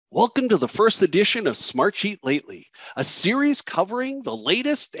Welcome to the first edition of Smartsheet Lately, a series covering the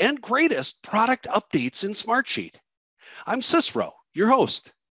latest and greatest product updates in Smartsheet. I'm Cicero, your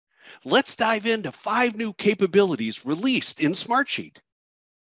host. Let's dive into 5 new capabilities released in Smartsheet.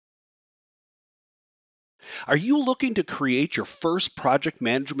 Are you looking to create your first project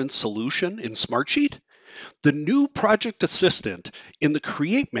management solution in Smartsheet? The new Project Assistant in the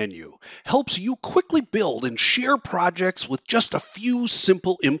Create menu helps you quickly build and share projects with just a few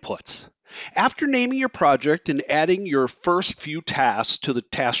simple inputs. After naming your project and adding your first few tasks to the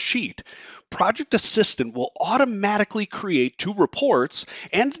task sheet, Project Assistant will automatically create 2 reports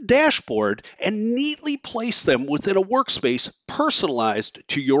and a dashboard and neatly place them within a workspace personalized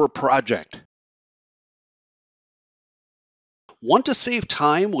to your project. Want to save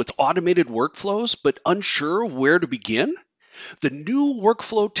time with automated workflows but unsure where to begin? The new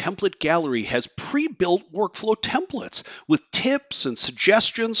Workflow Template Gallery has pre-built workflow templates with tips and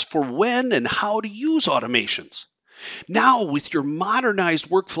suggestions for when and how to use automations. Now, with your modernized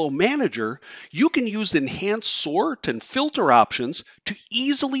Workflow Manager, you can use enhanced sort and filter options to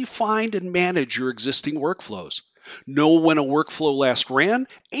easily find and manage your existing workflows. Know when a workflow last ran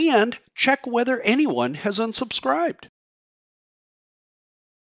and check whether anyone has unsubscribed.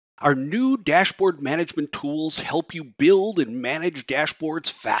 Our new dashboard management tools help you build and manage dashboards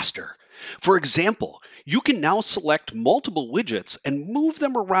faster. For example, you can now select multiple widgets and move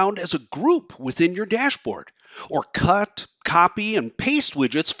them around as a group within your dashboard, or cut, copy, and paste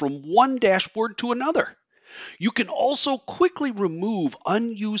widgets from one dashboard to another. You can also quickly remove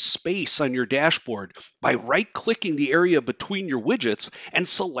unused space on your dashboard by right-clicking the area between your widgets and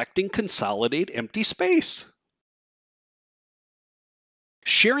selecting Consolidate Empty Space.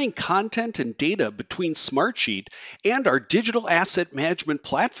 Sharing content and data between Smartsheet and our digital asset management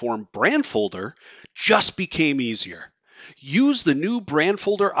platform, Brandfolder, just became easier. Use the new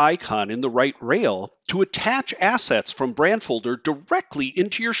Brandfolder icon in the right rail to attach assets from Brandfolder directly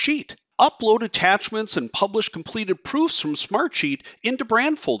into your sheet. Upload attachments and publish completed proofs from Smartsheet into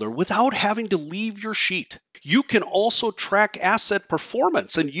Brandfolder without having to leave your sheet. You can also track asset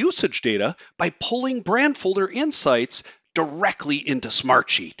performance and usage data by pulling Brandfolder insights directly into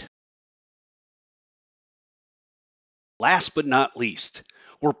Smartsheet. Last but not least,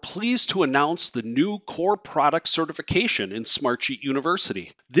 we're pleased to announce the new Core Product Certification in Smartsheet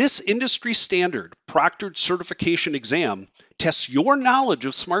University. This industry standard proctored certification exam tests your knowledge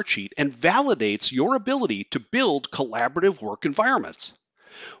of Smartsheet and validates your ability to build collaborative work environments.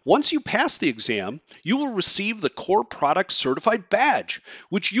 Once you pass the exam, you will receive the Core Product Certified Badge,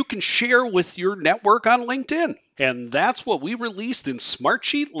 which you can share with your network on LinkedIn. And that's what we released in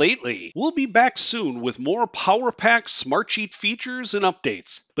Smartsheet lately. We'll be back soon with more power-packed Smartsheet features and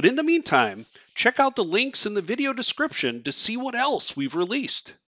updates. But in the meantime, check out the links in the video description to see what else we've released.